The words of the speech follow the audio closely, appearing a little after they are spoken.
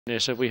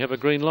So we have a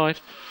green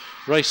light.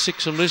 Race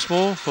 6 in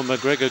Lismore for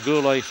McGregor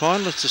Goulet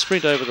final. It's a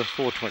sprint over the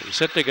 420.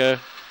 Set to go.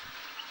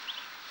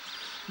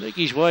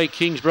 Niki's Way,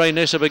 Kingsbury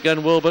Nessa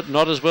begun well, but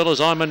not as well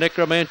as I'm a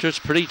Necromancer. It's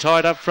pretty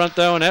tight up front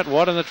though, and out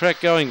wide on the track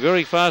going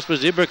very fast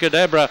was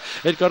Ibracadabra.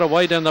 It got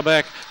away down the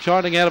back,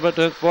 shining out of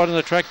it wide on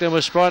the track then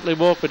was Sprightly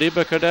Walk, but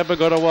Ibracadabra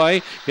got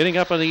away. Getting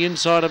up on the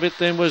inside of it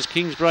then was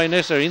Kingsbury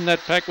Nessa. In that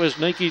pack was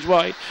Niki's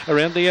Way.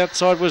 Around the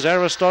outside was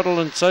Aristotle,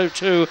 and so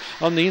too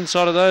on the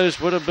inside of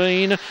those would have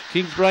been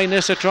Kingsbury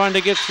Nessa trying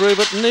to get through,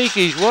 but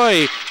Niki's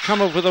Way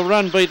come up with a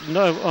run beat.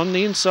 No, on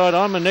the inside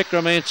I'm a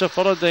Necromancer,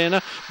 followed then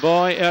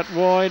by out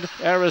wide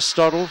Aristotle.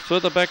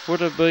 Further back would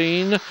have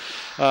been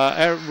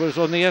was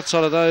on the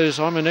outside of those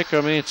I'm a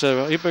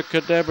Necromancer.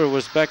 Ibracadabra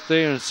was back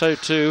there, and so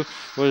too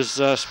was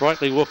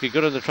Sprightly Walk. He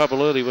got into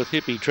trouble early with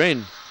Hippie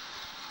Trend.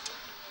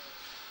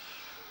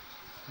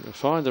 You'll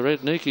find the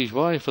red Niki's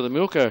Way for the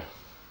Milko.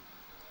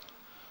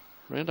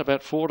 Around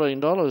about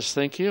 $14,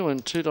 thank you,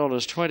 and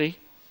 $2.20.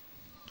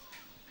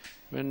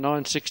 Ran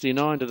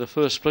 $9.69 to the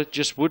first split.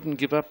 Just wouldn't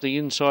give up the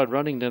inside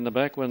running down the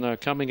back when they were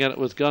coming at it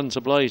with guns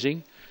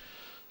a-blazing.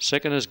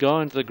 Second has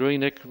gone to the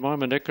green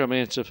Mima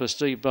Necromancer for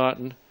Steve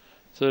Barton.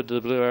 Third to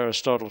the blue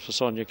Aristotle for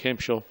Sonia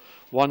Kempshall.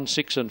 1,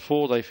 6 and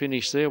 4 they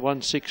finished there.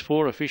 1, 6,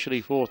 4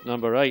 officially fourth,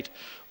 number 8.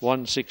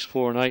 1, 6,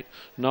 4 and 8.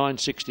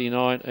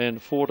 9.69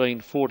 and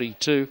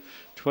 14.42.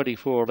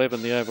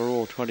 24.11 the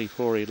overall.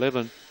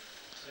 24.11.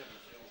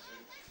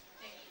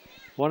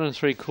 1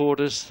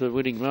 3/4 the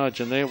winning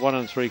margin there.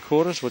 1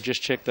 3/4. We'll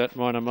just check that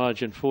minor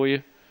margin for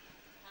you.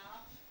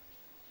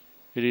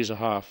 It is a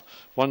half.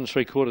 1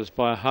 3/4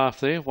 by a half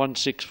there. 1,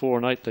 6, 4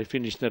 and 8 they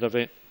finished that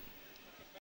event.